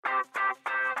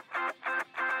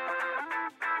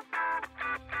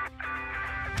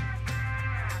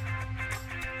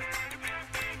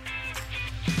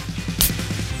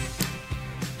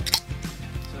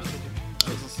That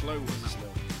was a slow one. That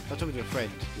one. I was talking to a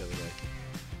friend the other day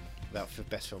about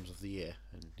best films of the year,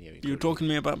 and You were talking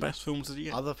to me about best films of the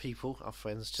year. other people, our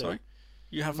friends too. Sorry,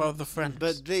 you have other friends.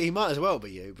 But he might as well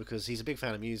be you, because he's a big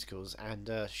fan of musicals, and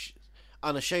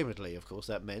unashamedly, of course,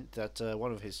 that meant that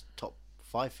one of his top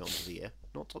 5 films of the year,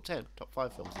 not top 10, top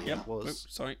 5 films of the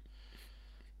year,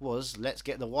 was Let's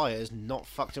Get the Wires Not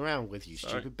Fucked Around With, You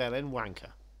Stupid Bellend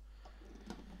Wanker,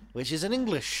 which is an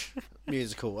English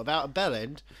musical about a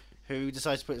bellend who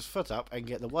decides to put his foot up and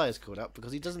get the wires caught up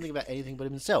because he doesn't think about anything but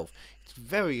himself. It's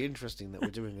very interesting that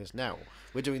we're doing this now.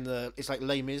 We're doing it's like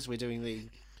Les Mis, we're doing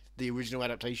the original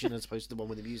adaptation as opposed to the one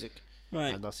with the music,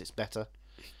 Right. and thus it's better.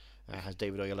 Has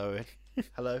David Oyelowo in.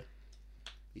 Hello.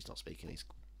 He's not speaking,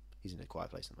 he's in a quiet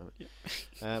place at the moment.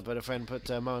 Yep. But a friend put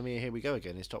Mamma Mia, Here We Go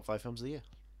Again, his top 5 films of the year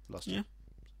last year.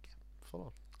 Full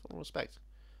on. Full on respect.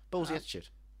 Ballsy attitude.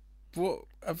 What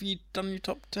have you done? Your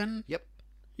top 10? Yep.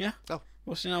 Yeah. Oh.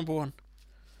 What's your number 1?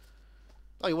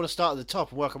 Oh, you want to start at the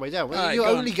top and work our way down? Well, Alright, you're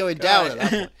go only on. going Go down on. at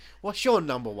that point. What's your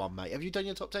number 1, mate? Have you done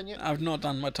your top 10 yet? I've not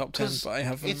done my top 10, but I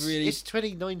have a really. It's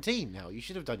 2019 now. You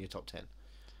should have done your top 10.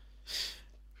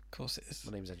 Of course it is.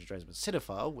 My name's Andrew Jones, but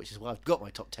Cinephile, which is why I've got my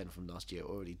top 10 from last year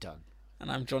already done.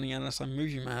 And I'm Johnny Ellis. I'm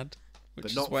movie mad, which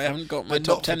But is not why I haven't got my but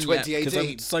top not for 10 yet because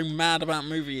 2018. I'm so mad about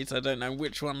movies. I don't know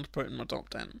which one to put in my top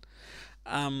 10.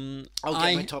 I'll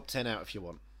get my top 10 out if you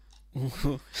want.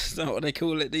 Is that what they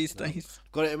call it these days?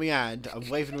 Got it in my hand. I'm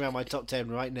waving around my top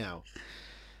 10 right now.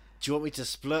 Do you want me to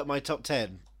splurt my top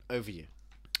 10 over you?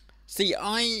 See,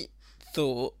 I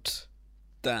thought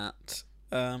that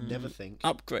Never think.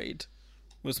 Upgrade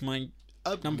was my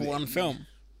Upgrade. number 1 film,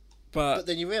 But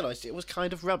then you realised it was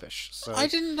kind of rubbish. So I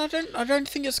don't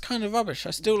think it's kind of rubbish.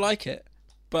 I still like it,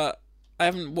 but I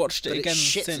haven't watched it but again it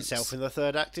shits since. itself in the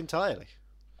third act entirely.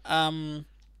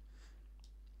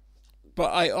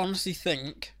 But I honestly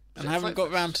think, and I haven't got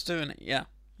Fright round to doing it. Yeah.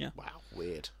 Wow,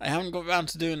 weird. I haven't got round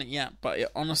to doing it yet, but I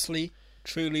honestly,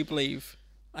 truly believe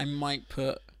I might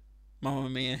put Mamma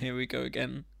Mia, Here We Go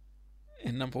Again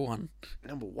in number 1.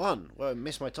 Number 1? Well, I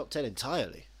missed my top 10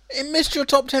 entirely. It missed your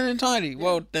top 10 entirely.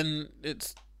 Well, then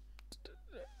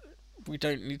we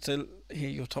don't need to hear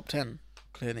your top 10,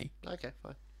 clearly. Okay,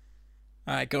 fine.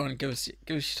 Alright, go on, give us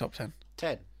your top 10.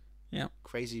 10. Yeah.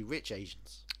 Crazy Rich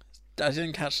Asians. I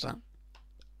didn't catch that.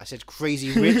 I said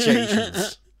Crazy Rich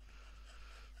Asians.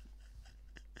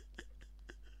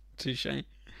 Touche.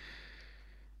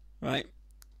 Right.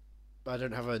 I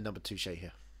don't have a number 2 Shay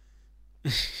here.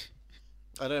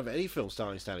 I don't have any film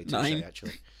starring Stanley Tucci, 9.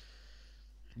 actually.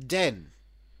 Den.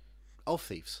 Of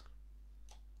Thieves.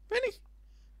 Really?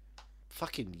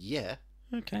 Fucking yeah.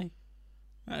 Okay.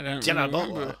 I don't Jello really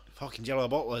remember Butler. it. Fucking Jello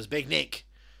Butler's Big Nick.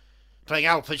 Playing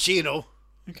Al Pacino.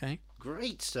 Okay.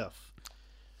 Great stuff.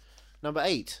 Number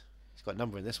 8. He's got a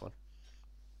number in this one.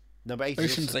 Number 8 is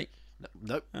Ocean's also... 8.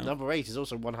 Nope. Oh. Number 8 is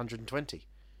also 120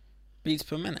 Beats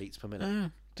per minute. beats per minute.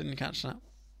 Oh, didn't catch that.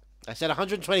 I said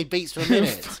 120 beats per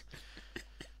minute.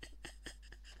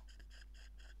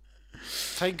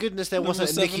 Thank goodness there wasn't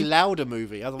a Number Nicky 7. Lauda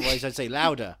movie. Otherwise, I'd say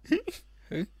louder.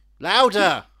 Who?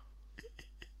 Louder.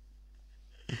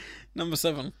 Number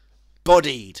 7.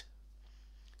 Bodied.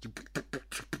 I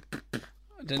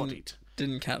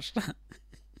didn't catch that.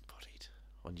 Bodied.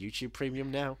 On YouTube Premium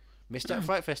now. Missed out at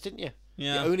Fright Fest, didn't you?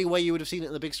 Yeah. The only way you would have seen it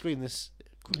on the big screen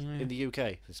Yeah. in the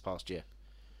UK this past year.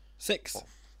 6.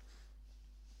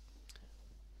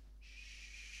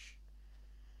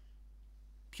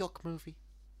 Bjork movie.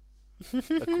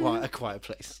 a quiet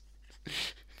place.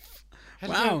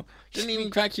 Hello. Wow. Didn't even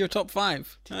crack your top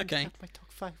 5. Didn't Okay. crack my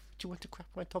top 5. Do you want to crack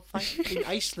my top 5? In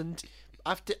Iceland,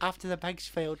 after the banks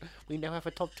failed, we now have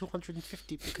a top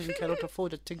 250 because we cannot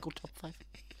afford a single top 5.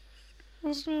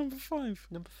 What's number 5?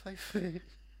 Number 5.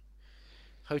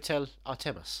 Hotel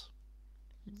Artemis.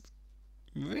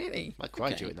 Really? I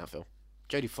cried Okay. you in that film.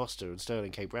 Jodie Foster and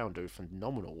Sterling K. Brown do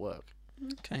phenomenal work.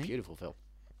 Okay. Beautiful film.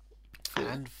 4.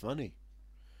 And funny.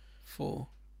 4.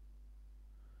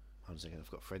 Hold on a second,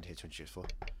 I've got a friend here to introduce for.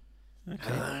 Okay.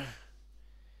 Hello.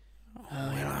 Oh,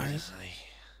 Where hello. are you?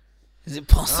 Is it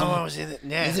Possum? Oh, I was in it.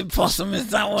 Yeah. Is it Possum? Is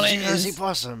that what Did it you go see is?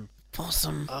 Possum?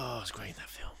 Possum. Oh, it's great in that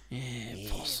film. Yeah, Yeah.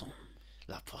 Possum.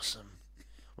 Love Possum.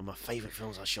 One of my favourite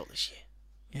films I shot this year.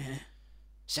 Yeah.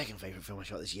 Second favourite film I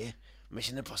shot this year.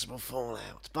 Mission Impossible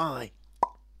Fallout. Bye.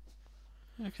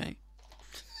 Okay.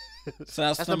 So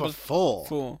that's, That's number 4.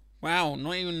 4. Wow,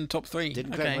 not even top 3.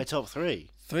 Didn't okay. crack my top 3.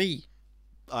 3.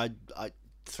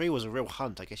 3 was a real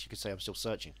hunt. I guess you could say I'm still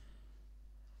searching.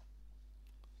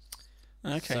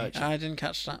 Okay, Searching. I didn't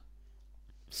catch that.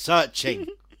 Searching.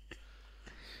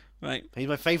 Right. He's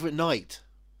my favourite knight.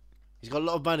 He's got a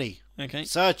lot of money. Okay.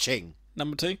 Searching.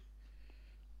 Number 2.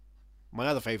 My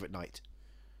other favourite knight.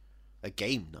 A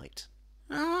game knight.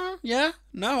 Yeah.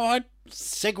 No, I.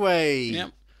 Segway.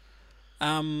 Yep.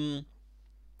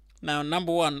 Now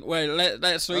number 1. Wait.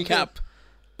 Let's recap.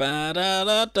 I'm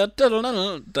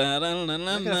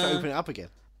going to open it up again.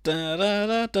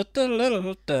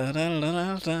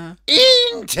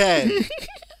 In 10.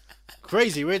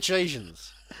 Crazy Rich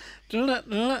Asians. In 9.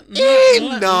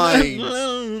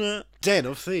 Den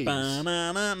of Thieves. In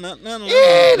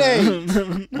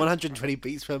 8. 120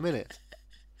 beats per minute.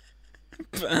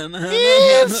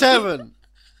 In 7.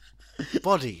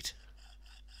 Bodied.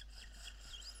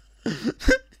 In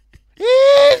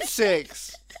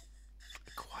 6.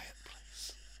 Quiet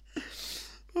Place.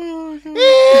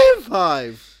 In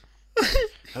 5.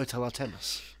 Hotel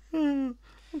Artemis. I'm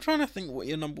trying to think what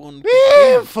your number 1.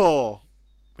 In 4.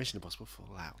 Mission Impossible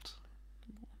Fallout.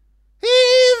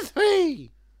 In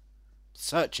 3.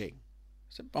 Searching.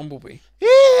 Is it Bumblebee?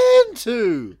 In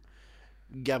 2.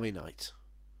 Gammy Knight.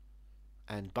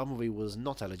 And Bumblebee was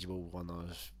not eligible when I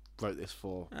wrote this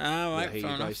for Right, the Here fair You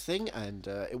enough. Guys thing, and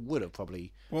it would have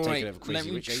probably Well, taken wait, over Crazy let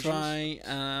me Rich Asians. try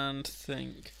and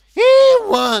think. In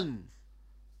 1.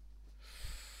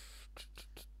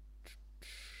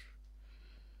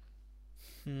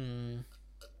 I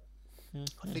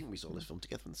think we saw this film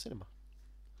together in the cinema.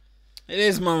 It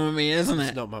is Mamma Mia, isn't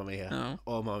It's it? not Mamma Mia. No.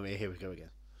 Or Mamma Mia, Here We Go Again.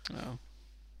 Oh.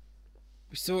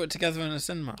 We saw it together in a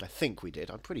cinema. I think we did.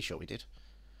 I'm pretty sure we did.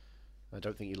 I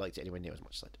don't think you liked it anywhere near as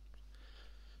much as I did.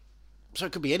 So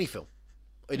it could be any film.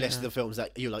 Unless Yeah. the films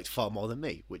that you liked far more than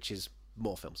me, which is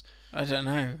more films. I don't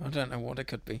know. I don't know what it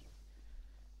could be.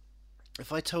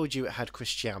 If I told you it had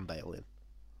Christian Bale in.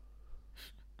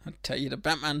 I'd tell you the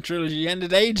Batman trilogy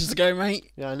ended ages ago,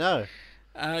 mate. Yeah, I know.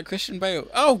 Christian Bale.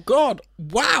 Oh, God.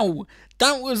 Wow.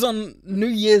 That was on New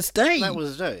Year's Day. That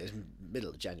was, no, it was middle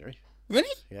of January. Really?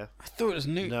 Yeah. I thought it was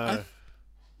new. No.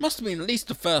 Must have been at least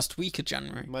the first week of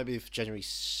January. It might be January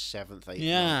 7th, 8th,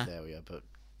 Yeah. 9th area, but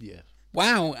yeah.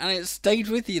 Wow, and it stayed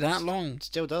with you that long. It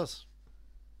still does.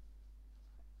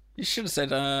 You should have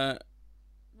said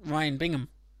Ryan Bingham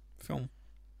film.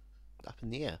 Up in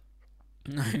the air.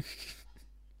 No.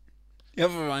 The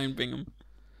other Ryan Bingham.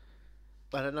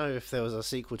 I don't know if there was a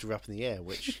sequel to Up in the Air,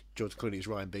 which George Clooney's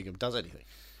Ryan Bingham does anything.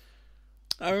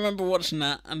 I remember watching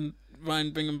that and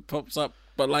Ryan Bingham pops up,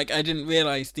 but like I didn't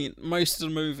realise most of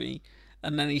the movie,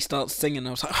 and then he starts singing.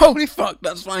 I was like, holy fuck,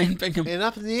 that's Ryan Bingham. In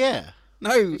Up in the Air?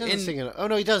 No, He doesn't in sing it. Oh,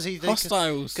 no, he does.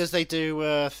 Hostiles. Because they do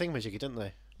Thingamajiggy, don't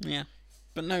they? Yeah,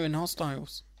 but no, in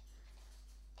Hostiles.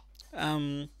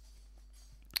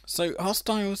 So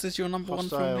Hostiles is your number one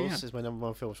film of the year? Hostiles is my number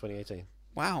 1 film of 2018.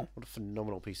 Wow. What a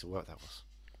phenomenal piece of work that was.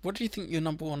 What do you think your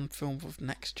number one film of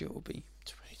next year will be?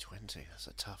 2020, that's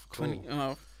a tough call.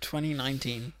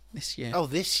 2019, this year. Oh,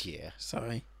 this year?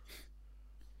 Sorry.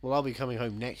 Well, I'll be coming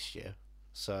home next year,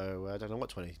 so I don't know what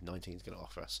 2019 is going to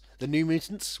offer us. The New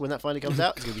Mutants, when that finally comes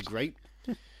out, is going to be great.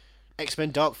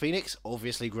 X-Men Dark Phoenix,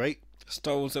 obviously great.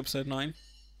 Star Wars Episode 9.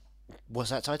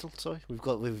 What's that title? Sorry,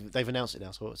 they've announced it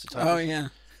now. So what's the title? Oh yeah.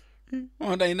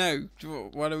 Well, they know.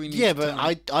 Why do we need? Yeah, to but tell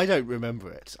them? I don't remember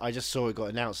it. I just saw it got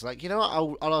announced. Like, you know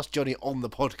what? I'll ask Johnny on the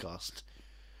podcast.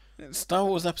 It's Star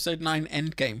Wars Episode 9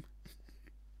 Endgame.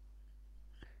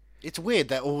 It's weird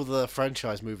that all the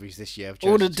franchise movies this year have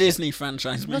All the just... Disney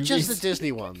franchise Not movies. just the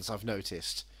Disney ones, I've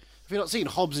noticed. Have you not seen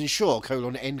Hobbs and Shaw,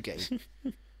 Endgame?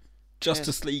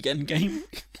 Justice League Endgame.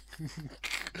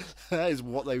 That is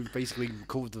what they basically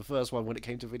called the first one when it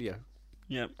came to video.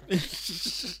 Yep.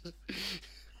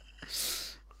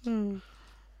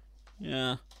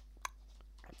 Yeah.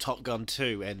 Top Gun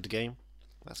 2 Endgame.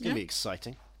 That's going to Yeah. be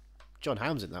exciting. John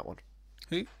Hamm's in that one.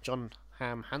 Who? John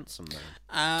Hamm, handsome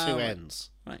man. 2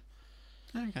 N's. Right.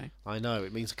 Okay. I know,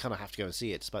 it means I kind of have to go and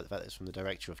see it, despite the fact that it's from the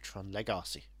director of Tron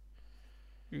Legacy.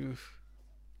 Oof.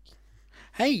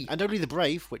 Hey, And Only the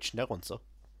Brave, which no one saw.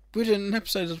 we did an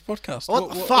episode of the podcast.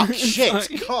 What the fuck? Shit!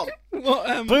 Sorry. Cock!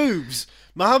 What? Boobs!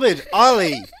 Muhammad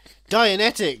Ali!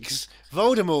 Dianetics!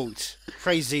 Voldemort!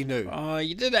 Crazy New. Oh,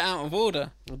 you did it out of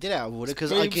order. I did it out of order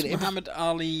because I Boobs, can... Muhammad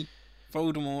Ali,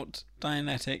 Voldemort,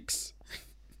 Dianetics,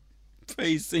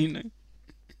 Praise Zeno.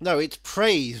 No, it's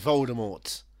Praise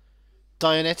Voldemort.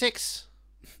 Dianetics?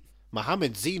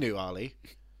 Muhammad Zenu Ali.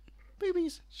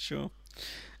 Boobies. Sure.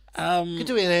 You can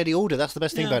do it in any order, that's the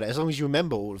best thing Yeah. about it, as long as you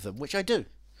remember all of them, which I do.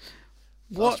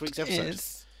 What Last week's episode.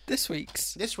 is this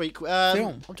week's? This week,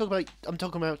 Film. I'm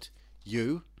talking about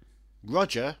you,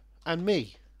 Roger, and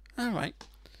me. All right.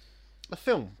 A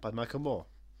film by Michael Moore.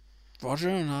 Roger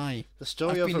and I. The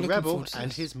story I've of been a looking rebel forward to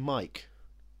and this. his Mike.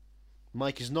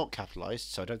 Mike is not capitalised,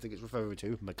 so I don't think it's referring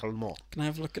to Michael Moore. Can I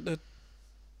have a look at the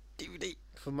DVD?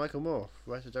 For Michael Moore,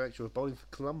 writer director of Bowling for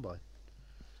Columbine.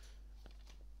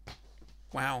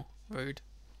 Wow, rude.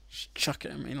 Just chuck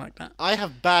it at me like that. I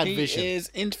have bad He vision. is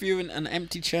interviewing an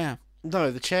empty chair.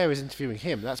 No, the chair is interviewing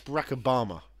him. That's Barack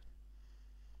Obama.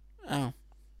 Oh,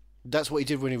 That's what he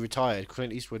did when he retired.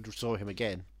 Clint Eastwood saw him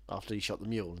again after he shot the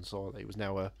mule and saw that it was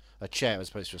now a chair as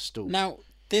opposed to a stool. now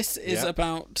this is Yeah.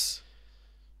 about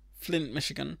Flint,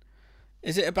 Michigan.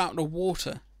 Is it about the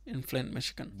water in Flint,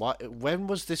 Michigan? When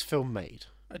was this film made?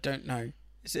 I don't know.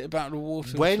 Is it about the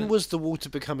water? in When Flint? was the water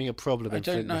becoming a problem I in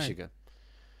don't Flint, know. Michigan?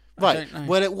 I Right. don't know.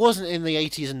 Well, it wasn't in the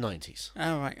 80s and 90s.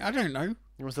 Oh, right. I don't know.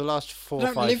 It was the last 4 I or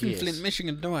don't 5 live years. in Flint,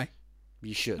 Michigan, do I?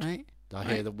 You should. Right. I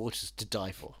hear the water's to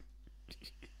die for.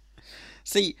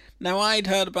 See, now I'd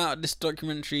heard about this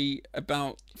documentary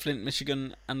about Flint,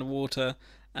 Michigan and the water,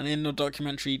 and in the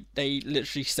documentary they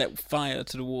literally set fire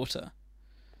to the water.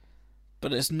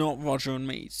 But it's not Roger and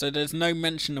Me, so there's no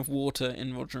mention of water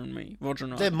in Roger and Me. Roger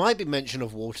and I. There might be mention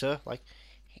of water, like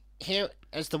here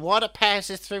as the water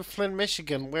passes through Flint,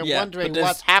 Michigan. We're Yeah, wondering but there's-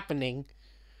 what's happening.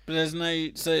 But there's no,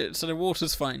 so the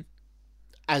water's fine.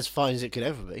 As fine as it could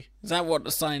ever be. Is that what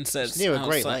the sign says? It's near a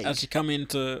Great outside Lake. as you come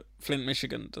into Flint,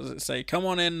 Michigan? Does it say, "Come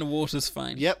on in, the water's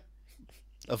fine"? Yep.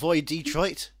 Avoid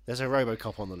Detroit. There's a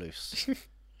RoboCop on the loose.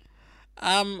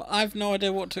 I've no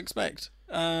idea what to expect.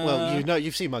 Well,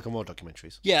 you've seen Michael Moore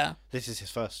documentaries. Yeah, This is his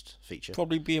first feature.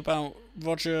 probably be about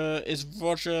Roger. Is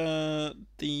Roger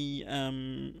the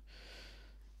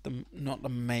not the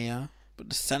mayor, but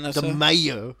the senator? The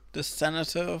mayor, The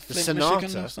senator of The Flint, Michigan,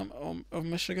 senator? or some of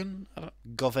Michigan. I don't,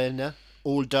 governor,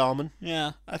 alderman.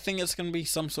 yeah, I think it's going to be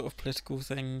some sort of political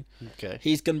thing. Okay.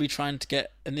 He's going to be trying to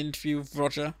get an interview with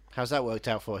Roger. How's that worked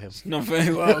out for him? Not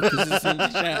very well because it's in the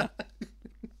chair.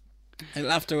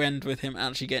 It'll have to end with him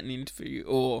actually getting an interview,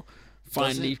 or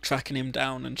finally tracking him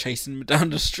down and chasing him down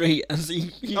the street as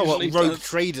he usually Oh, what, Rogue does.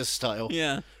 Trader style?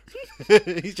 Yeah,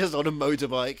 He's just on a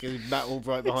motorbike and Matt all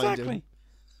right behind him.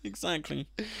 exactly.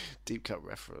 Deep cut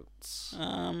reference.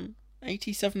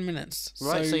 87 minutes.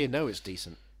 Right, so so you know it's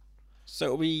decent. So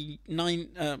it'll be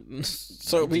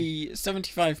so it'll be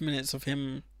 75 minutes of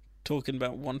him talking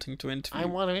about wanting to interview. I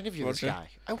want to interview Roger. this guy.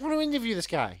 I want to interview this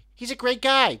guy. He's a great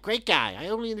guy. Great guy. I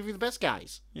only interview the best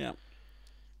guys. Yeah,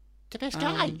 The best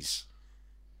guys.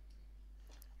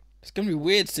 it's gonna be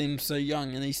weird seeing him so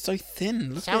young and he's so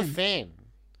thin. Look So at him. thin.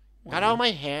 Wow. Got all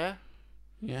my hair.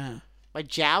 Yeah. My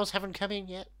jowls haven't come in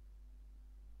yet.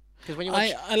 Because when you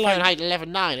watch I like- Fahrenheit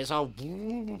 11.9, it's all...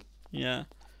 Yeah.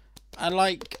 I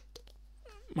like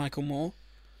Michael Moore.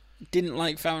 Didn't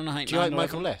like Fahrenheit. Do you like 9/11.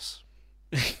 Michael less?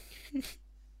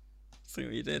 See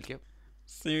what you did. Thank you.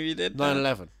 See what you did. there?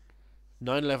 9/11.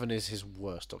 9/11 is his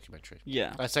worst documentary.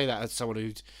 Yeah. I say that as someone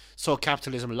who saw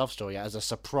Capitalism Love Story as a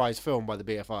surprise film by the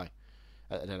BFI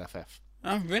at an LFF.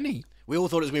 Oh, really? We all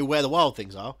thought it was going to be Where the Wild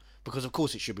Things Are, because of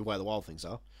course it should be Where the Wild Things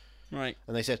Are. Right.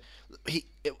 And they said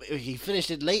he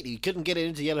finished it late. He couldn't get it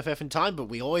into the LFF in time, but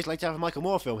we always like to have a Michael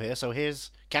Moore film here. So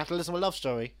here's Capitalism: A Love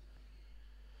Story.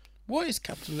 What is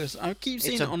capitalism? I keep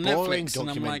seeing It's it a on boring Netflix, and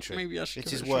I'm like, documentary. maybe I should.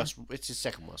 It's give his it a worst. It's his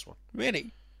second worst one. try.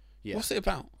 Really? Yeah. What's it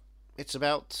about? It's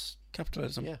about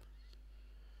Capitalism. Yeah.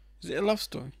 Is it a love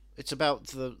story? it's about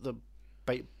the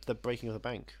breaking of the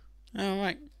bank Oh,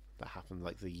 right. that happened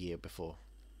like the year before,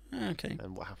 Okay.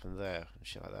 and what happened there and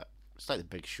shit like that. It's like The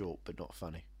Big Short, but not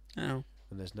funny. Oh,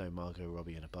 And there's no Margot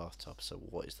Robbie in a bathtub, so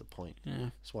what is the point? yeah.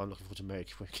 That's why I'm looking forward to Mary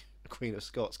Queen of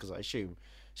Scots, because I assume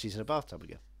she's in a bathtub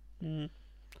again. Mm.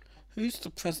 Who's the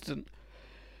president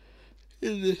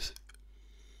in this?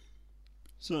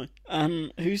 Sorry.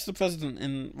 Who's the president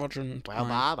in Roger and Well, I?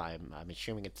 Bob, I'm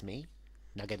assuming it's me.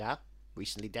 Nugget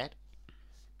recently dead.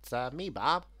 It's me,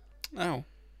 Bob. Oh.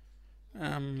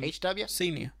 HW?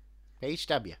 Senior.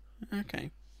 HW.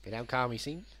 Okay. They don't call me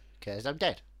senior, because I'm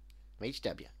dead. I'm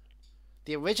HW.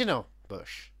 The original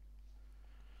Bush.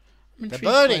 I'm The intrigued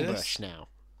by burning this. Bush now.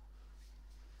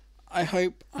 I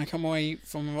hope I come away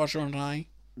from Roger and I.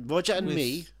 Roger and with,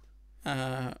 me.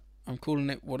 I'm calling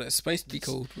it what it's supposed to be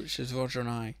called, which is Roger and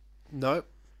I. No.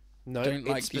 Don't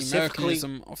like the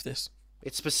Americanism of this.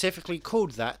 It's specifically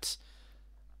called that,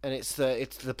 and it's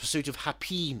the pursuit of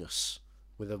happiness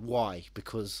with a Y,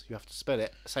 because you have to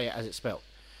say it as it's spelled.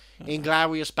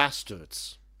 Inglorious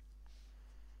Bastards.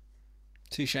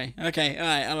 Touche. Okay,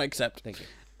 alright, I'll accept. Thank you.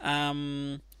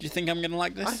 Do you think I'm gonna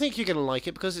like this? I think you're going to like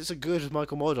it because it's a good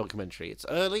Michael Moore documentary. It's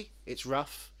early, it's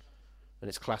rough, and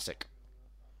it's classic.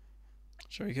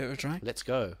 Shall we give it a try? Let's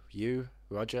go. You,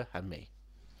 Roger, and me.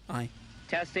 Aye.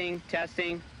 Testing,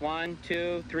 testing. 1,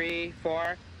 2, 3,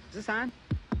 4. Is this on?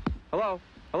 Hello?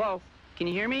 Hello? Can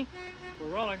you hear me? We're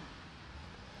rolling.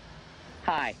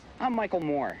 Hi, I'm Michael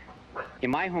Moore.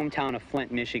 In my hometown of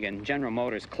Flint, Michigan, General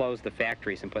Motors closed the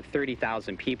factories and put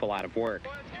 30,000 people out of work.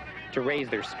 To raise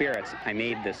their spirits, I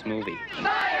made this movie.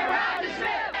 Fire Roger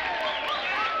Smith!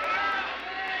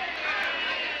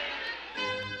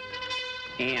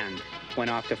 And went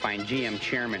off to find GM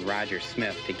Chairman Roger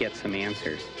Smith to get some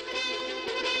answers.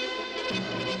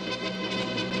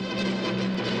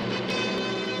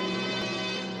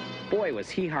 Boy, was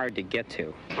he hard to get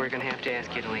to. We're gonna have to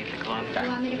ask you to leave the club. You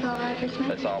want me to call Roger Smith?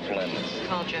 Let's all blend this.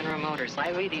 Call General Motors. I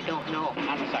really don't know.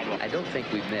 On the sidewalk. I don't think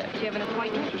we've met. Do you have an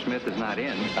appointment? Mr. Smith is not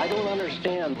in. I don't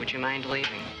understand. Would you mind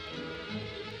leaving?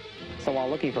 So while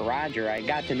looking for Roger, I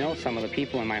got to know some of the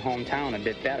people in my hometown a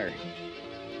bit better.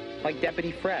 Like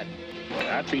Deputy Fred.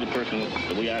 I treat a person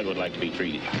the way I would like to be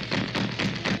treated.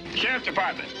 Sheriff's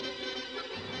Department.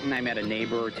 And I met a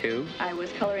neighbor or two. I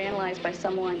was color analyzed by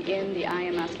someone in the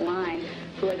IMS line,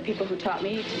 who are the people who taught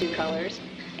me to do colors,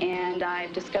 and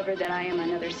I've discovered that I am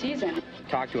another season.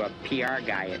 Talked to a PR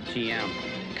guy at GM.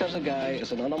 Because a guy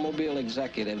is an automobile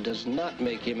executive does not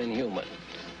make him inhuman.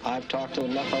 I've talked to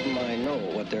enough of them, I know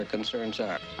what their concerns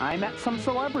are. I met some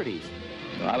celebrities.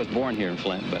 Well, I was born here in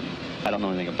Flint, but I don't know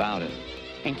anything about it.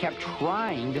 And kept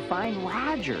trying to find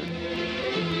Roger.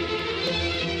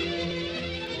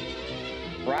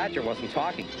 Roger wasn't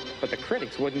talking, but the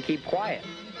critics wouldn't keep quiet.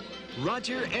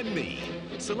 Roger and Me,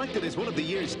 selected as one of the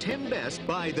year's 10 best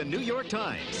by the New York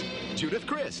Times. Judith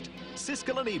Crist,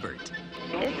 Siskel and Ebert.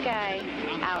 This guy,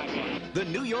 out. The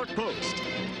New York Post,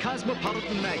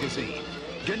 Cosmopolitan Magazine,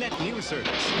 Gannett News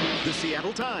Service, the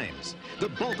Seattle Times, the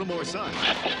Baltimore Sun,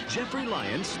 Jeffrey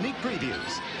Lyons Sneak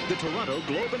Previews, the Toronto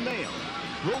Globe and Mail,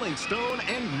 Rolling Stone,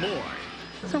 and more.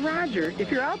 So Roger, if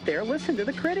you're out there, listen to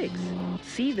the critics.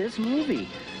 See this movie.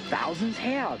 Thousands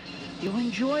have. You'll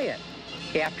enjoy it.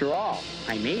 After all,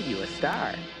 I made you a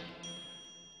star.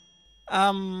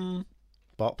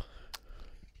 Bop.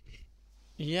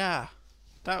 Yeah,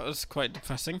 that was quite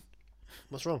depressing.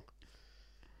 What's wrong?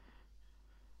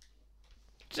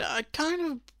 I kind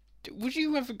of... Would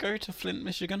you ever go to Flint,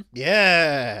 Michigan?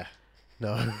 Yeah.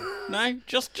 No. No?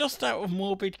 Just out of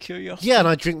morbid curiosity? Yeah, and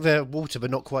I drink their water, but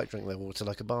not quite drink their water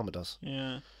like Obama does.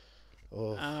 Yeah.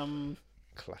 Oh,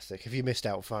 classic. If you missed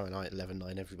out Fahrenheit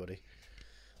 11/9, everybody,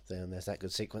 then there's that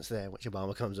good sequence there, in which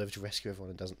Obama comes over to rescue everyone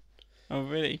and doesn't. Oh,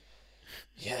 really?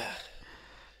 Yeah.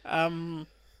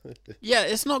 Yeah,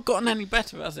 it's not gotten any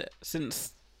better, has it?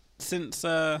 Since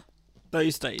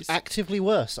those days. Actively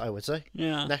worse, I would say.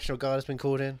 Yeah. National Guard has been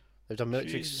called in. They've done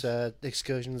military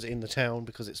excursions in the town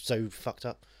because it's so fucked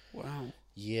up. Wow.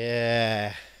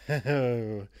 Yeah.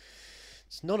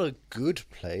 It's not a good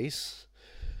place.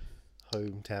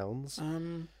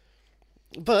 Hometowns.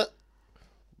 But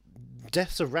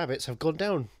deaths of rabbits have gone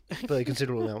down by a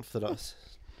considerable amount for the last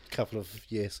couple of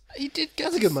years. He did get...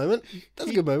 That's a good moment. That's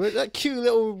a good moment. That cute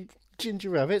little ginger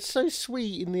rabbit, so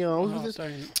sweet in the arms. Oh, with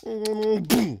don't.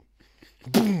 boom,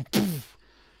 boom, boom.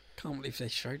 Can't believe they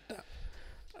showed that.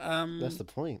 That's the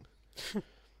point.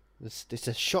 It's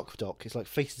a shock doc. It's like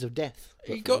Faces of Death.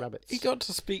 He for rabbits. got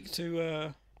to speak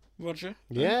to Roger.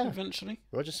 Yeah. Eventually.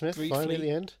 Roger Smith, Briefly. finally at the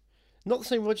end. Not the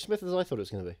same Roger Smith as I thought it was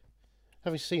going to be.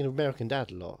 Having seen American Dad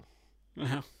a lot.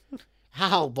 Wow.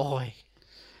 Oh boy.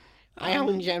 I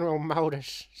own General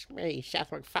Motors. It's me,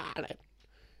 Seth MacFarlane.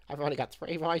 I've only got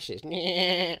 3 voices.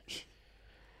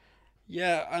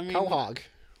 Yeah, I mean... Quahog.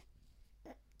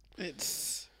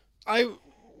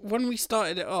 When we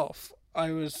started it off,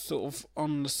 I was sort of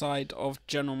on the side of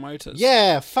General Motors.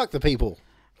 Yeah, fuck the people.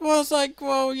 Well, I was like,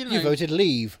 well, you know... You voted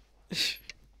leave.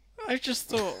 I just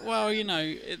thought, well, you know,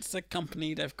 it's a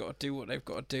company, they've got to do what they've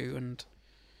got to do, and,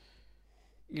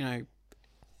 you know,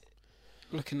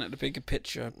 looking at the bigger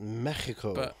picture.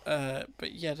 Mexico.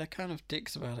 But yeah, they're kind of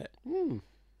dicks about it.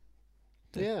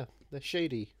 Yeah, they're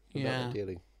shady about Yeah. their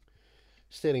dealing.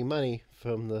 Stealing money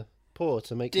from the poor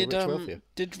to make the rich wealthier.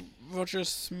 Did Roger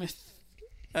Smith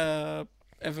ever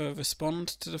respond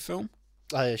to the film?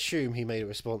 I assume he made a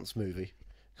response movie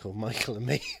called Michael and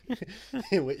Me,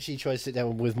 in which he tries to sit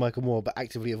down with Michael Moore, but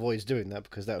actively avoids doing that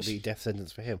because that would be death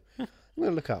sentence for him. I'm going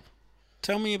to look up.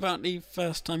 Tell me about the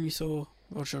first time you saw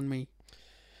Roger and Me.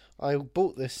 I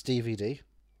bought this DVD.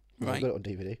 Right. I got it on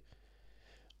DVD.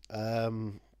 A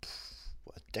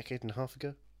decade and a half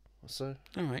ago or so.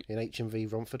 All right. In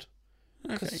HMV Romford.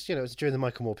 Okay. Because, you know, it was during the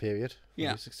Michael Moore period. Yeah.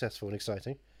 It was successful and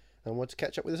exciting. And I wanted to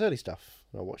catch up with his early stuff.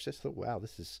 And I watched this, thought, wow,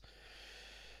 this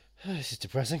is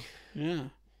depressing. Yeah.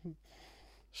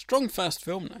 Strong first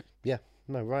film, though. Yeah.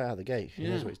 No, right out of the gate. He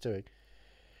knows Yeah. what he's doing.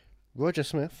 Roger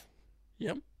Smith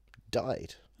Yep.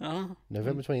 died Ah.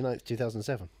 November 29th,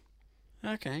 2007.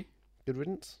 Okay. Good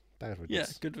riddance? Bad riddance? Yeah,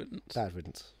 good riddance. Bad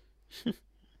riddance.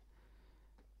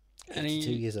 Any...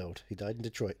 82 years old. He died in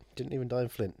Detroit. Didn't even die in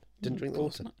Flint. Didn't drink the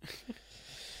water.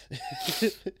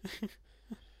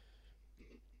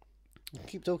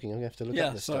 Keep talking. I'm going to have to look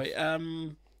up this stuff.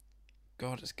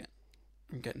 God,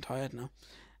 I'm getting tired now.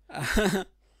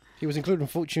 He was included in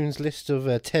Fortune's list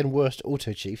of 10 worst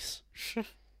auto chiefs.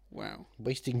 Wow.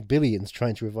 Wasting billions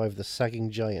trying to revive the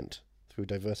sagging giant through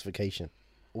diversification,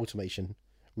 automation,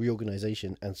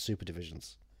 reorganization, and super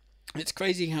divisions. It's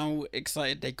crazy how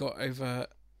excited they got over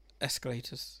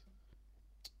escalators.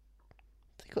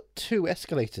 They got 2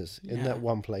 escalators in that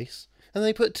one place, and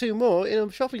they put 2 more in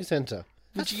a shopping centre.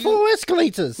 That's 4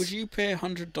 escalators! Would you pay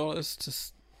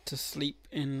 $100 to sleep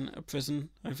in a prison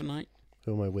overnight?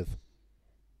 Who am I with?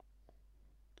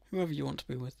 Whoever you want to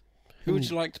be with. Who would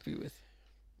you like to be with?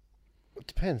 It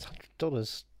depends.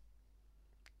 $100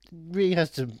 really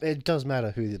has to... It does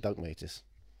matter who the bunkmate is.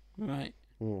 Right.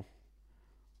 Mm.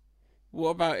 What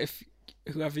about if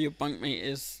whoever your bunkmate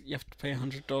is, you have to pay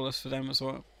 $100 for them as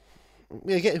well?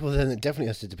 Yeah, well then it definitely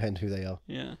has to depend who they are.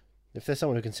 Yeah. If there's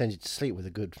someone who can send you to sleep with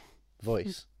a good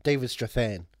voice. David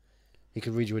Strathairn. He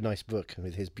could read you a nice book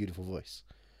with his beautiful voice.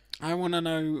 I want to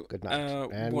know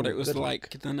what it was good like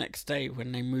the next day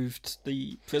when they moved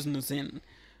the prisoners in.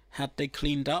 Had they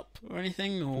cleaned up or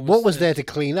anything? Or what was there to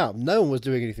clean up? No one was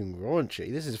doing anything raunchy.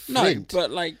 This is Flint. No,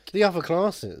 but like... The upper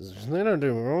classes, they don't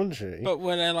do raunchy. But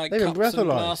were there like cups and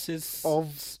glasses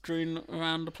strewn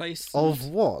around the place? Of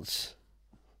what?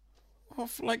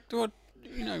 Of like, what,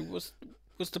 you know, was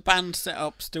the band set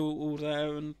up still all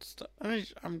there and stuff?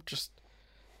 I'm just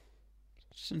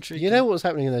intrigued. You know what was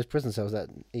happening in those prison cells that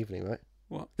evening, right?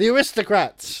 What? The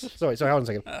aristocrats! sorry, hold on a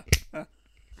second. The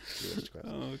aristocrats.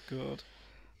 Oh, God.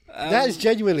 That is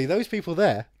genuinely, those people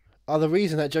there are the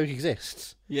reason that joke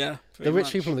exists. Yeah, the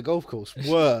rich people on the golf course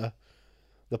were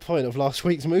the point of last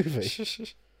week's movie.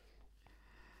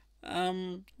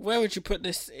 Where would you put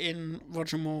this in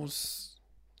Roger Moore's...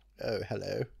 Oh,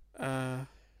 hello.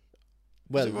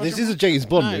 Well, this is a James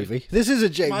Bond movie. This is a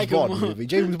James Bond movie.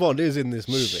 James Bond is in this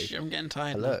movie. Shh, I'm getting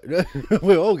tired. Hello.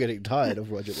 We're all getting tired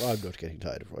of Roger Moore. I'm not getting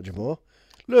tired of Roger Moore.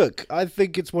 Look, I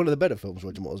think it's one of the better films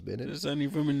Roger Moore's been in. There's only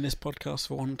room in this podcast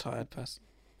for one tired person,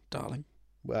 darling.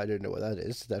 Well, I don't know what that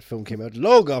is. That film came out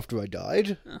long after I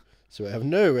died, so I have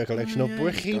no recollection of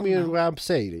Bohemian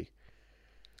Rhapsody.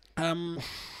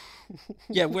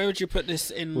 Yeah, where would you put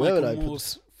this in Michael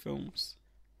Moore's films?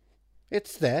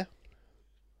 It's there.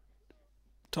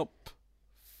 Top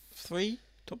 3?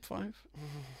 Top 5?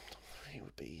 Top 3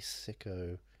 would be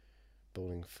Sicko,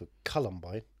 Bowling for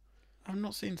Columbine. I've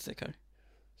not seen Sicko.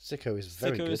 Sicko is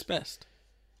very good. Sicko is best,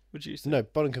 would you say? No,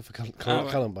 Bowling for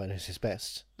Columbine is his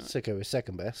best. Sicko is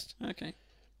second best. Okay.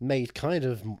 Made kind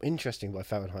of interesting by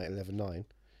Fahrenheit 11/9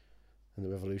 and the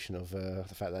revolution of the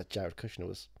fact that Jared Kushner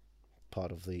was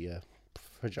part of the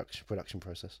production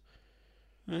process.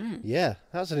 Yeah,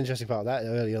 that's an interesting part of that.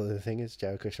 The only other thing is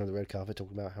Jared Kushner on the red carpet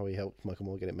talking about how he helped Michael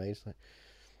Moore get it made.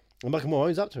 And Michael Moore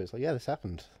owns up to it. It's like, yeah, this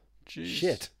happened. Jeez.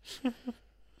 Shit.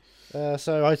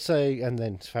 So I'd say, and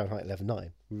then Fahrenheit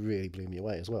 11/9 really blew me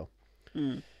away as well.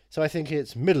 So I think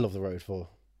it's middle of the road for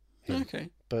him. Okay.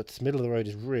 But middle of the road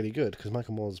is really good because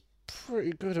Michael Moore's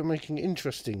pretty good at making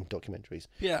interesting documentaries.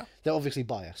 Yeah. They're obviously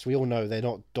biased. We all know they're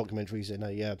not documentaries in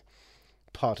a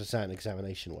partisan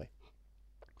examination way.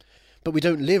 But we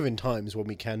don't live in times when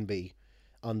we can be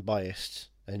unbiased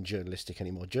and journalistic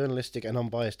anymore. Journalistic and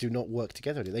unbiased do not work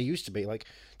together. They used to be like,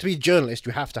 to be a journalist,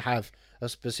 you have to have a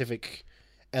specific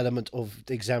element of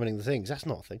examining the things. That's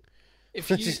not a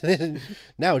thing.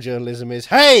 Now journalism is,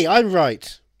 hey, I'm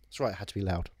right. That's right, I had to be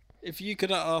loud. If you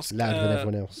could ask louder than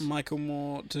everyone else. Michael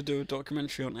Moore to do a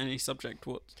documentary on any subject,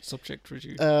 what subject would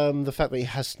you? The fact that he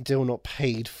has still not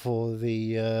paid for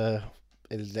the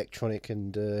electronic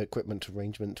and equipment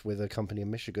arrangement with a company in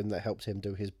Michigan that helped him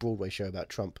do his Broadway show about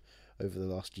Trump over the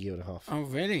last year and a half. Oh,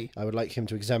 really? I would like him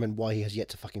to examine why he has yet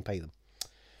to fucking pay them.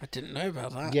 I didn't know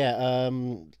about that. Yeah,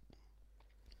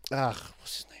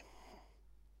 what's his name?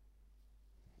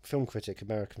 Film critic,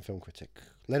 American film critic,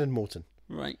 Leonard Morton.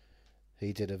 Right.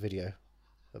 He did a video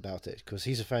about it because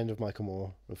he's a fan of Michael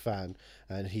Moore, a fan,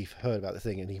 and he heard about the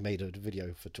thing and he made a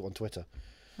video on Twitter.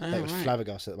 That was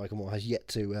flabbergasted that Michael Moore has yet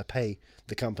to pay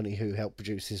the company who helped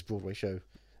produce his Broadway show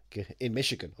in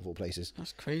Michigan, of all places.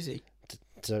 That's crazy.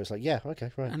 So it's like, yeah,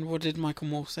 okay, right. And what did Michael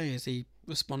Moore say as he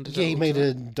responded? Yeah, he made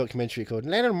a documentary called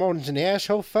Leonard Morton's an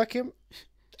asshole, fuck him,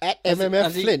 at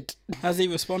MMF Flint. Has he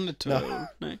responded to it?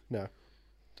 No. No.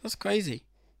 That's crazy.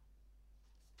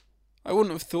 I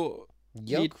wouldn't have thought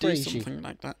he'd do something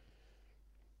like that.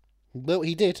 Well,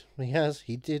 he did. He has.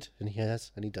 He did. And he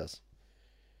has. And he does.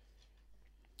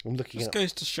 I'm looking This up.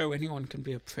 goes to show anyone can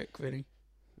be a prick, really.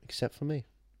 Except for me.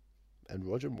 And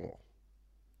Roger Moore.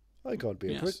 I can't be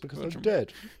a Yes, prick because Roger I'm Moore.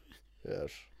 dead.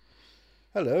 Yes.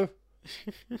 Hello.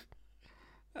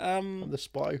 Um, I'm the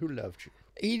spy who loved you.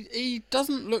 he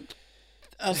doesn't look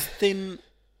as thin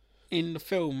in the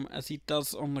film as he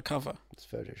does on the cover It's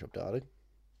Photoshop, darling.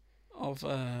 of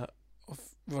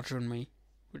Roger and Me,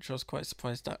 which I was quite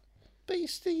surprised at. But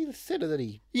he's still thinner than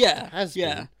he Yeah, has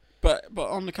yeah, been. but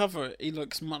on the cover he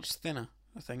looks much thinner,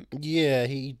 I think. Yeah,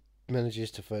 he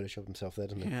manages to Photoshop himself there,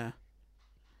 doesn't he? Yeah.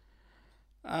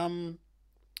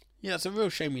 Yeah, it's a real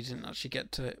shame he didn't actually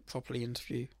get to properly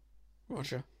interview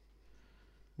Roger.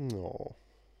 No.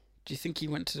 Do you think he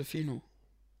went to the funeral?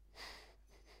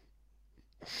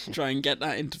 Try and get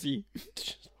that interview.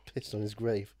 Just pissed on his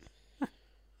grave.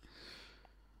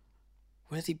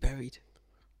 Where's he buried?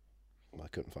 I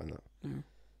couldn't find that. No.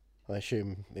 I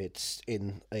assume it's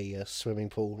in a swimming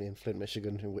pool in Flint,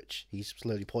 Michigan, in which he's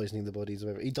slowly poisoning the bodies of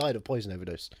everyone. He died of poison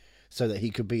overdose, so that he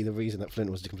could be the reason that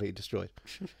Flint was completely destroyed.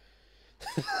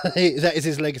 That is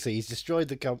his legacy. He's destroyed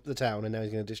the town, and now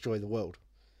he's going to destroy the world.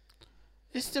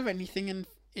 Is there anything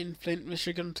in Flint,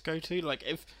 Michigan to go to? Like,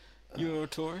 if you're a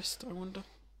tourist, I wonder.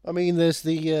 I mean, there's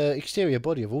the exterior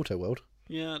body of Auto World.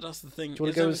 Yeah, that's the thing. Do you wanna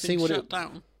Is go and see everything what shut it-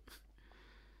 down?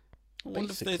 I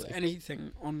wonder if there's Basically.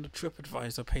 anything on the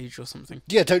TripAdvisor page or something.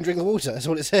 Yeah, don't drink the water. That's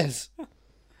what it says.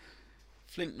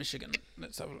 Flint, Michigan.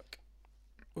 Let's have a look.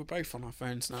 We're both on our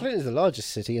phones now. Flint is the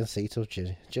largest city and seat of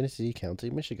Genesee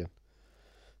County, Michigan.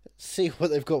 Let's see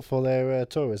what they've got for their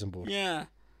tourism board. Yeah.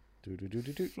 Flint,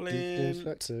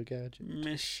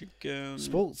 Michigan.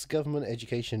 Sports, government,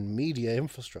 education, media,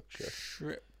 infrastructure.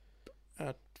 Trip.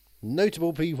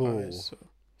 Notable people.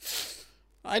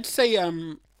 I'd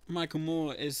say Michael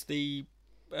Moore is the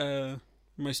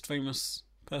most famous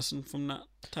person from that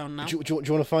town now. Do you want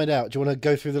to find out? Do you want to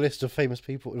go through the list of famous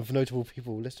people, of notable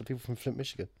people, list of people from Flint,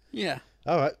 Michigan? Yeah.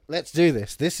 All right, let's do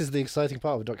this. This is the exciting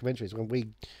part of a documentary. Is when we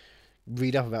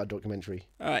read up about a documentary.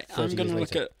 All right, 30 I'm going to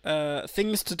years look later. at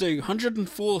things to do.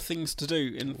 104 things to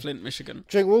do in Flint, Michigan.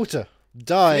 Drink water.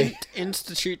 Die. Flint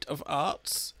Institute of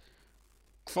Arts,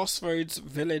 Crossroads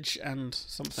Village, and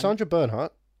something. Sandra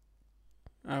Bernhardt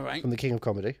All right, from The King of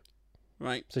Comedy.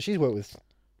 right. So she's worked with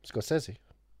Scorsese.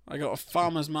 I got a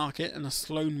farmer's market and a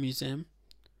Sloan Museum.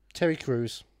 Terry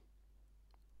Crews.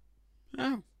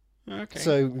 Oh, okay.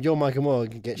 So your Michael Moore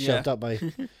can get shoved Yeah. up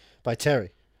by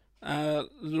Terry.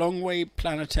 Longway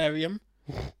Planetarium,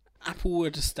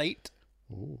 Applewood Estate,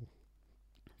 Ooh.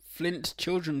 Flint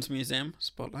Children's Museum,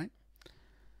 Spotlight.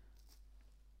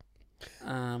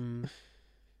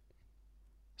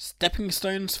 Stepping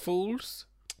Stones Falls,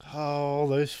 Oh,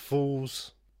 those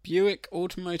fools. Buick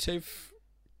Automotive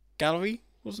Gallery,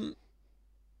 didn't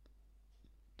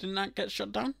that get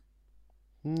shut down?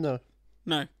 No.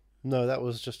 No. No, that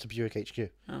was just a Buick HQ.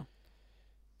 Oh.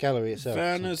 Gallery itself.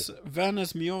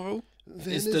 Werner's Mural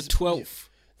is the Werner's- 12th.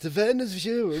 The Werner's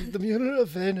View, the mural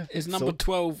of Werner. Is number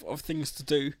 12 of things to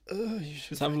do. You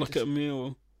should Let's have a look at a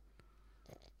mural.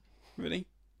 Really?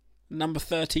 Number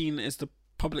 13 is the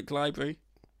public library.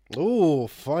 Oh,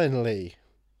 finally.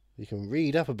 You can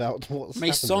read up about what's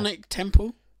Masonic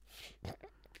Temple.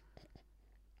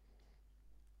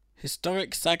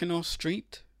 Historic Saginaw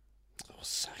Street. happening. Oh,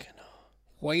 Saginaw.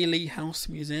 Whaley House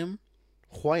Museum.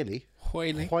 Whaley.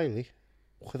 Whaley. Whaley.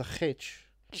 With a H.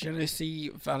 Genesee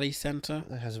Valley Centre.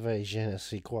 That has a very je ne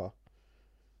sais quoi.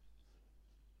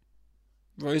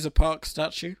 Rosa Parks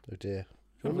statue. Oh dear. Have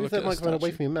You a want to move look that at the microphone away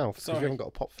statue. from your mouth because you Sorry. haven't got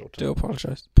a pop filter. Do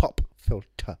apologise. Pop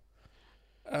filter.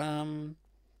 Yeah.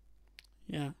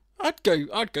 I'd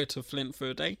go to Flint for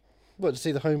a day. What, to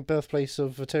see the home birthplace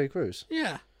of Terry Crews?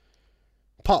 Yeah.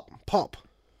 Pop.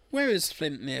 Where is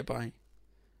Flint nearby?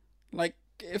 Like,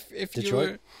 if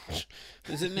Detroit? you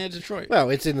were... Is it near Detroit? Well,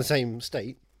 it's in the same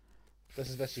state. That's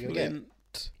as best you can get. Flint.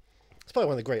 It's probably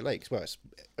one of the Great Lakes. Well, it's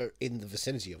in the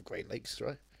vicinity of Great Lakes,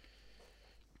 right?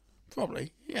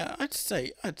 Probably. Yeah, I'd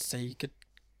say you could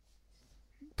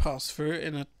pass through it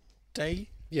in a day.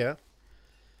 Yeah.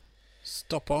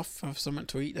 Stop off, have something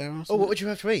to eat there or Oh, something. what would you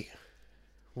have to eat?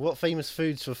 What famous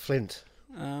foods for Flint?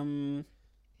 Something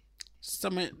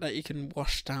that you can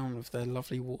wash down with their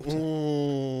lovely water.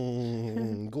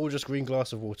 Gorgeous green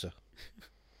glass of water.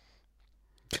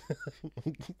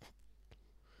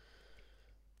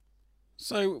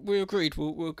 So we agreed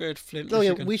we'll go to Flint, Oh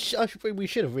yeah, Michigan. we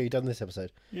should have really done this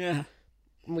episode. Yeah.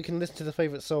 And we can listen to the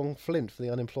favourite song, Flint, for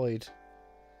the unemployed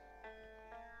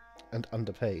and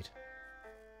underpaid.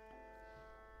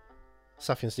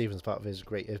 Sufjan Stevens, part of his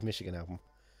Great Michigan album.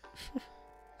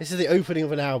 This is the opening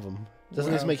of an album.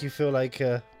 Doesn't this Wow. make you feel like...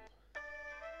 You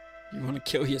want to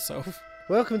kill yourself?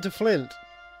 Welcome to Flint.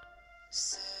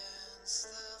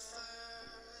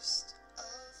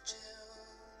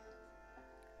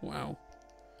 Wow.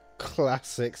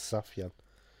 Classic Sufjan.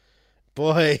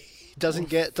 Boy, doesn't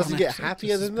get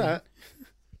happier than that.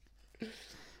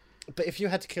 But if you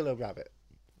had to kill a rabbit,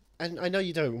 and I know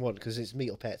you don't want because it's meat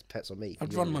or pets or meat.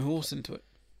 I'd run my horse into it.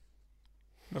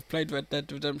 I've played Red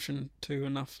Dead Redemption 2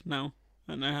 enough now.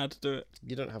 I know how to do it.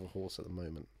 You don't have a horse at the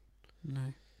moment.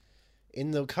 No.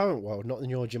 In the current world, not in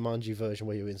your Jumanji version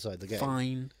where you're inside the game.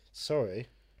 Fine. Sorry.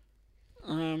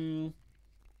 I'd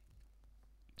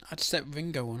set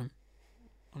Ringo on him.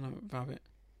 On a rabbit.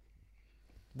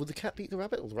 Would the cat beat the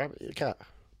rabbit or the rabbit beat the cat?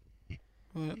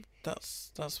 Well,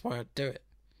 that's why I'd do it.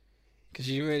 Because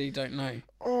you really don't know.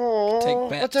 Oh, Take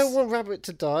bets. I don't want Rabbit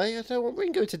to die. I don't want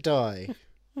Ringo to die.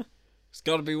 It's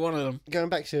got to be one of them. Going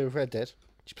back to Red Dead.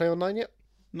 Did you play online yet?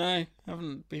 No, I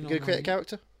haven't been You on. going to create a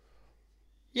character?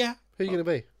 Yeah. Who are you going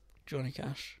to be? Johnny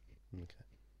Cash. Okay.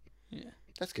 Yeah.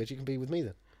 That's good. You can be with me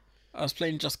then. I was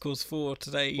playing Just Cause 4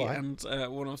 today, Why? and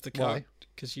one of the Why?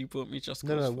 because you brought me Just Cause.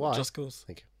 No, why? Just Cause.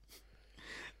 Thank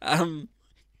you.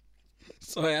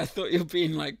 Sorry, I thought you were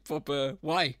being like proper.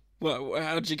 Why? Well,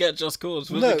 how'd you get Just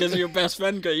Cause? Was No. it because your best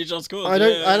friend got you Just Cause?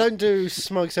 I don't do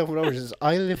smug self-indulgence.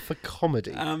 I live for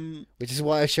comedy, which is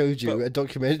why I showed you a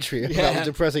documentary about the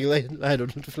depressing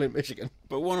landlord in Flint, Michigan.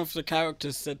 But one of the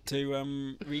characters said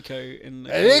to Rico in the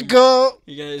Rico,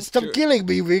 he goes, stop killing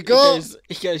me, Rico.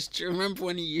 He goes, do you remember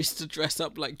when he used to dress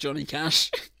up like Johnny Cash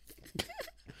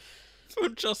for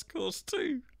Just Cause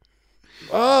 2?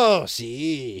 Oh,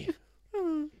 see.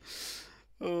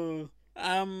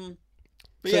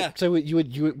 But yeah. So would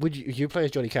you play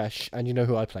as Johnny Cash, and you know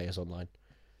who I play as online?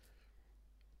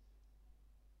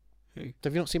 Who?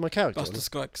 Have you not seen my character? Buster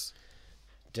Scruggs.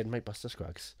 Didn't make Buster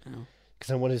Scruggs. Oh.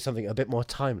 Because I wanted something a bit more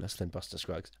timeless than Buster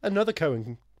Scruggs. Another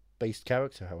Coen-based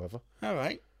character, however. All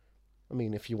right. I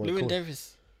mean, if you want to Llewyn call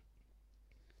Davis.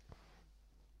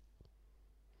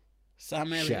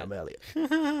 Sam Elliott. Sam Elliott.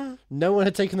 No one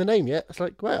had taken the name yet. It's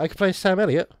like, right, I could play Sam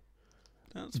Elliott.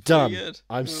 That's done. Good.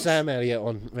 I'm Sam Elliott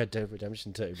on Red Dead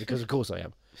Redemption 2, because of course I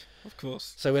am. Of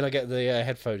course. So when I get the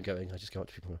headphone going, I just go up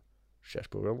to people and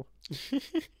go,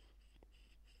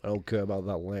 I don't care about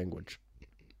that language.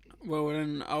 Well,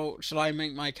 then, shall I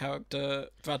make my character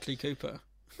Bradley Cooper?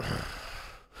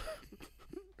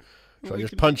 So I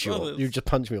just punch you. You just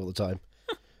punch me all the time.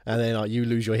 And then you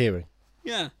lose your hearing.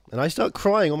 Yeah. And I start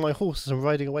crying on my horse as I'm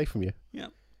riding away from you. Yeah.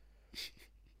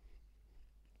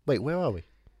 Wait, where are we?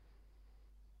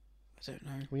 I don't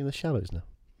know. We're in the shallows now.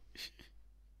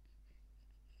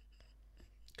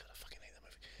 God, I fucking hate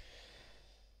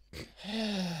that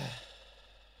movie.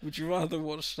 Would you rather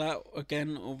watch that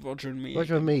again or Roger and Me?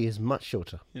 Roger and Me is much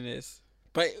shorter. It is.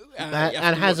 But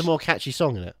and has a more catchy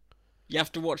song in it. You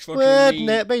have to watch Roger and Me.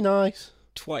 Wouldn't it be nice?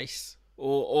 Twice.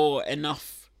 Or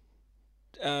enough,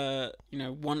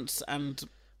 once and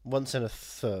a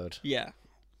third. Yeah.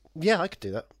 Yeah, I could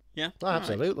do that. Yeah? Oh,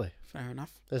 absolutely. Right. Fair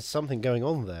enough. There's something going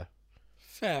on there.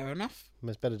 Fair enough.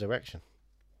 There's better direction.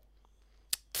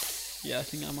 Yeah, I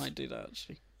think I might do that,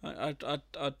 actually.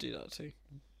 I'd do that, too.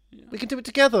 Yeah. We can do it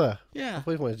together. Yeah. I've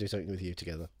always wanted to do something with you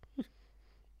together. We've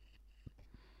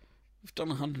done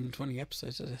 120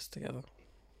 episodes of this together.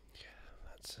 Yeah,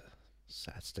 that's a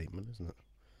sad statement, isn't it?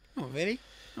 Oh, really?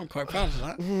 I'm quite proud of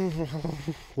that.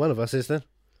 One of us is, then.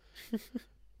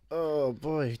 Oh,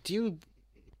 boy. Do you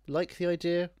like the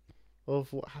idea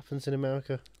of what happens in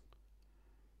America?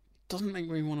 Doesn't make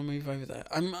me want to move over there.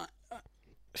 I'm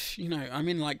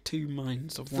in like two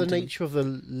minds of the wanting... nature of the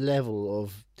level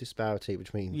of disparity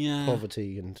between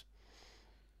poverty and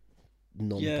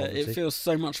non-poverty. Yeah, it feels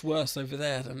so much worse over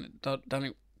there than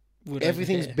it would.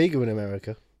 Everything's over here. bigger in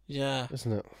America. Yeah,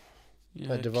 isn't it? Yeah.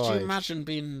 That divide. Could you imagine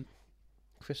being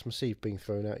Christmas Eve being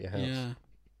thrown out your house? Yeah.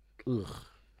 Ugh.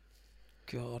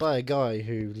 God. By a guy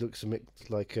who looks a bit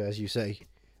like, as you say,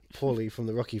 Paulie from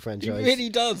the Rocky franchise. He really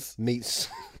does. Meets.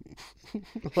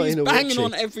 He's banging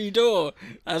on every door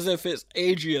as if it's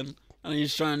Adrian, and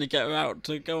he's trying to get her out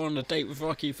to go on a date with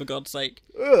Rocky. For God's sake!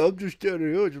 Oh, I'm just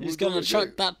standing here. He's gonna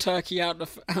chuck that turkey out the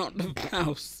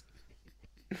house,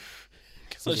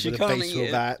 so she can't eat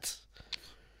it. Bat.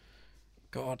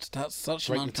 God, that's such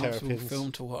an uncomfortable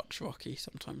film to watch, Rocky.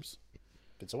 Sometimes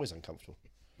it's always uncomfortable.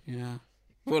 Yeah,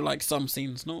 well, like some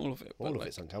scenes, not all of it. All of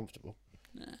it's uncomfortable.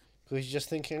 Yeah. Because you're just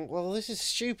thinking, well, this is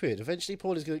stupid. Eventually,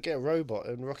 Paulie's going to get a robot,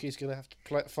 and Rocky's going to have to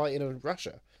fight in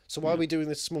Russia. So why are we doing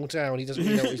this small town? He doesn't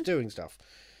really know what he's doing stuff.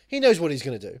 He knows what he's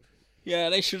going to do. Yeah,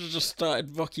 they should have just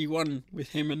started Rocky 1 with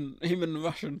him and the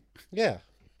Russian. Yeah,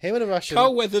 him and a Russian.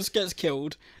 Carl Weathers gets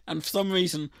killed, and for some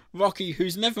reason, Rocky,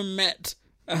 who's never met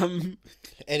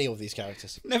Any of these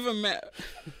characters. never met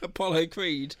Apollo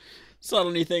Creed,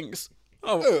 suddenly thinks,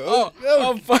 I'll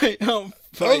fight. I'll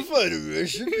fight a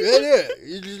Russian. Yeah.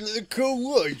 You just let the Cold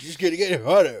War. You're just gonna get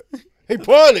harder. Hey,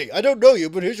 Polly, I don't know you,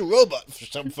 but here's a robot for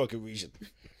some fucking reason.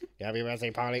 Happy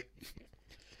birthday, Polly.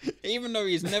 Even though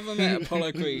he's never met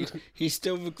Apollo Creed, he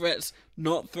still regrets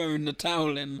not throwing the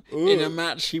towel in a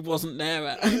match he wasn't there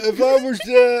at. If I was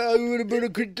there, I would have been a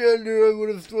contender. I would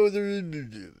have thrown her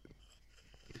in.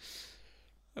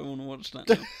 I want to watch that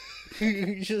now.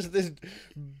 Just this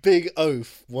big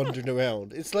oaf wandering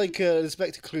around. It's like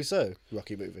Inspector Clouseau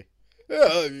Rocky movie.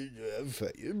 And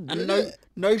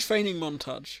no training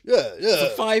montage. Yeah. It's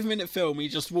a 5-minute film. He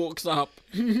just walks up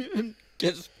and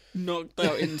gets knocked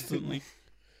out instantly.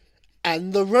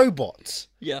 And the robot.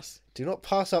 Yes. Do not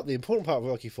pass up the important part of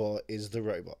Rocky 4 is the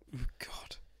robot. Oh,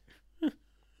 God.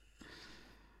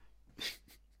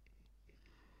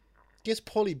 Gives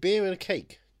Polly beer and a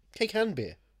cake. Cake and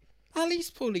beer. At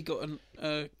least Paulie got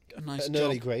a nice An job.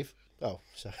 early grave. Oh,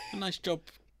 sorry. A nice job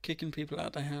kicking people out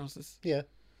of their houses. Yeah.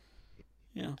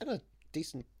 Yeah. And a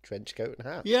decent trench coat and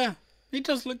hat. Yeah. He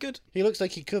does look good. He looks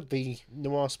like he could be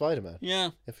Noir Spider-Man.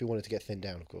 Yeah. If he wanted to get thinned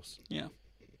down, of course. Yeah.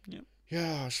 Yep.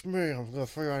 Yeah, it's me. I'm going to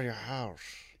throw you out of your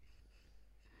house.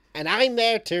 And I'm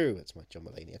there too. That's my John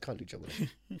Mulaney. I can't do John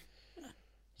Mulaney.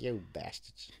 You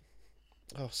bastards.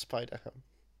 Oh, Spider-Ham.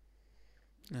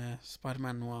 Yeah,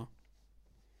 Spider-Man Noir.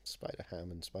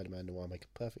 Spider-Ham and Spider-Man Noir make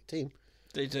a perfect team.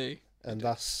 They do. And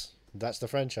thus, that's the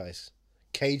franchise.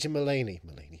 Cage and Mulaney.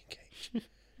 Mulaney and Cage.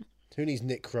 Who needs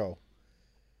Nick Kroll?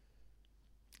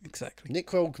 Exactly. Nick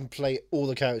Kroll can play all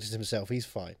the characters himself. He's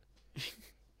fine.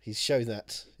 He's shown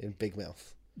that in Big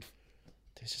Mouth.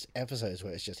 There's just episodes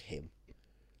where it's just him.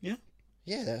 Yeah.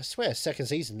 Yeah, I swear, second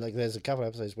season, like there's a couple of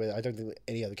episodes where I don't think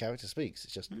any other character speaks.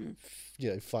 It's just,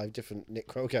 5 different Nick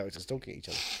Kroll characters talking to each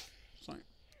other. It's like,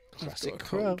 classic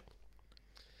Kroll.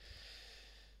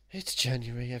 It's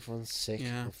January, everyone's sick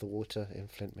of the water in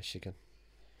Flint, Michigan.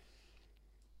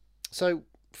 So,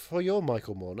 for your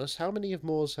Michael Moorness, how many of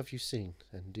Moore's have you seen?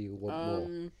 And do you want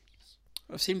more?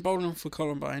 I've seen Bowling for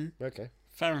Columbine. Okay.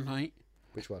 Fahrenheit.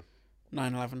 Which one?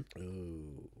 9/11.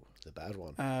 Ooh, the bad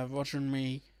one. Roger and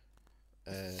Me.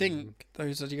 I think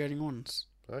those are the only ones.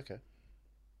 Okay.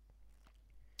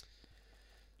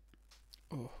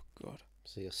 Oh, God.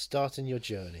 So you're starting your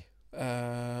journey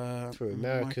through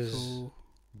America's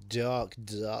dark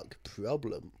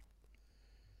problem.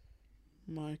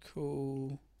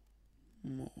 Michael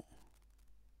Moore.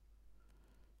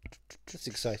 That's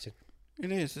exciting.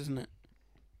 It is, isn't it?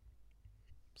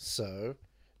 So,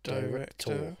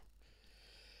 Director.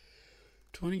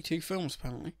 22 films,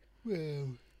 apparently. Well,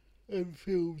 and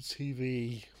films,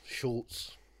 TV,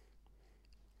 shorts,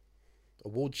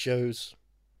 award shows.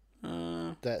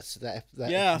 That's that.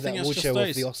 Yeah, I think that's award just show those.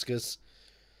 of the Oscars.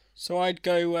 So I'd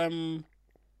go.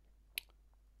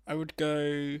 I would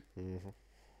go.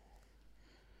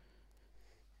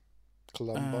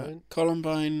 Columbine.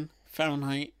 Columbine,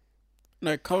 Fahrenheit.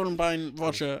 No, Columbine,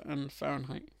 Roger, and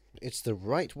Fahrenheit. It's the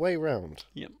right way round.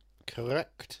 Yep.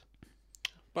 Correct.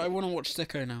 But I want to watch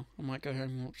Sicko now. I might go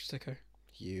home and watch Sicko.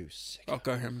 You sicko. I'll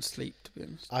go home and sleep, to be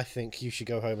honest. I think you should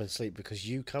go home and sleep because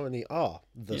you currently are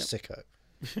the sicko.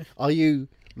 Are you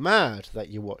mad that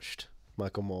you watched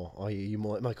Michael Moore? Are you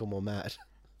Michael Moore mad?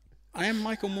 I am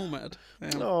Michael Moore mad.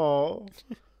 Oh.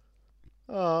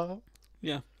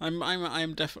 Yeah, I'm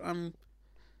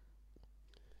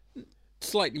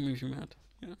slightly movie mad.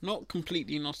 Yeah, not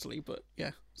completely and utterly, but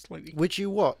yeah, slightly. Would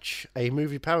you watch a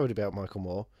movie parody about Michael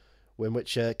Moore, in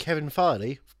which Kevin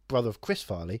Farley, brother of Chris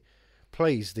Farley,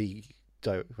 plays the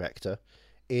director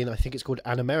in, I think it's called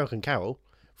An American Carol,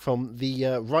 from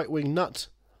the right-wing nut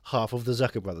half of the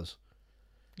Zucker brothers?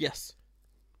 Yes.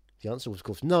 The answer was, of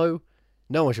course, no.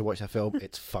 No one should watch that film.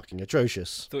 It's fucking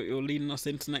atrocious. Thought you were leading us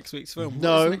into next week's film.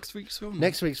 No. What is next week's film?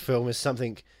 Next week's film is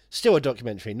something, still a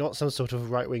documentary, not some sort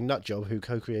of right-wing nut job who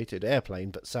co-created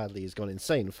Airplane, but sadly has gone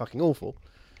insane and fucking awful.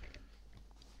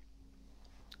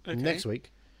 Okay. Next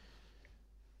week,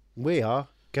 we are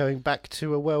going back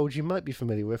to a world you might be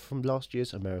familiar with from last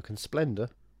year's American Splendor,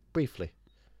 briefly.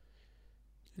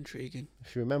 Intriguing.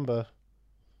 If you remember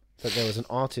that there was an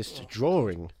artist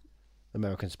drawing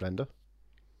American Splendor,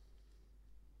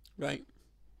 right,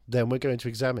 then we're going to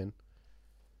examine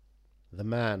the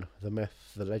man, the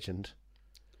myth, the legend.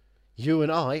 You and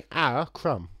I, our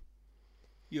Crumb.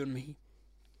 You and me.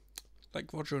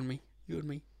 Like Roger and me. You and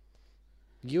me.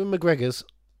 You and McGregor's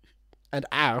and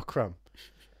our Crumb.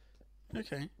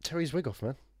 Okay. Terry Zwigoff,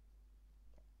 man.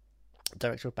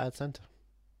 Director of Bad Santa.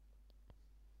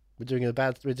 We're doing a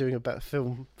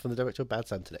film from the director of Bad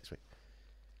Santa next week.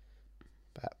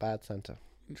 Bad Santa.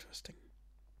 Interesting.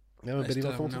 Remember Billy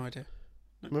Bob have Thornton? no idea.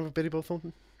 Remember Billy Bob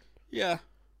Thornton? Yeah.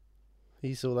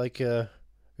 He's all like, yeah,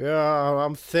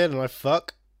 I'm thin and I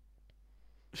fuck.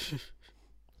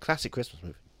 Classic Christmas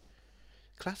movie.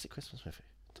 Classic Christmas movie.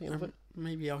 Think of it.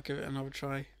 Maybe I'll give it another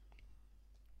try.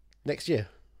 Next year.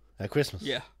 At Christmas.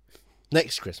 Yeah.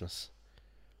 Next Christmas.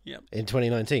 Yep. In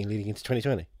 2019, leading into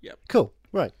 2020. Yep. Cool.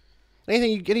 Right.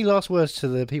 Any last words to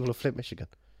the people of Flint, Michigan?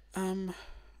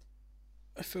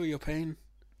 I feel your pain.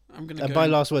 I'm gonna. And by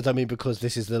last words, I mean because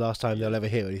this is the last time they'll ever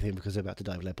hear anything because they're about to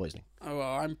die of lead poisoning. Oh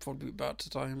well, I'm probably about to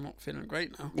die. I'm not feeling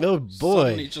great now. Oh boy!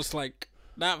 Suddenly, just like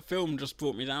that film just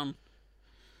brought me down.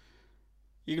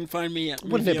 You can find me at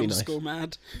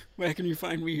movie_mad. Where can you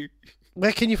find me?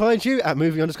 Where can you find you? At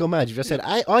movie_mad. You just said,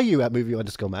 are you at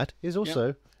movie_mad? Is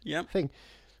also a thing.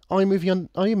 Are you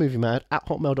movie mad at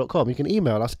hotmail.com? You can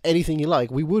email us anything you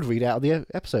like. We would read out the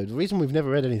episode. The reason we've never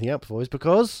read anything out before is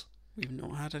because we've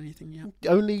not had anything yet.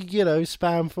 Only,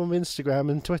 spam from Instagram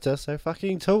and Twitter, so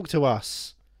fucking talk to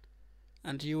us.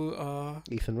 And you are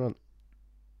Ethan Runt.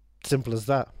 Simple as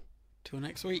that. Till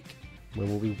next week. When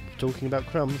we'll be talking about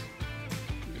crumbs.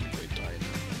 I'm gonna go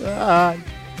die. Bye.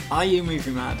 Are You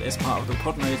Movie Mad is part of the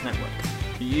Podnose Network,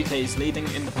 the UK's leading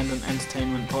independent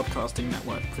entertainment podcasting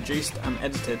network, produced and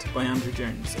edited by Andrew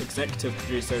Jones, executive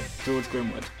producer George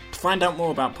Grimwood. To find out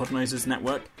more about Podnose's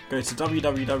network, go to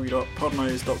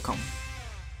www.podnose.com.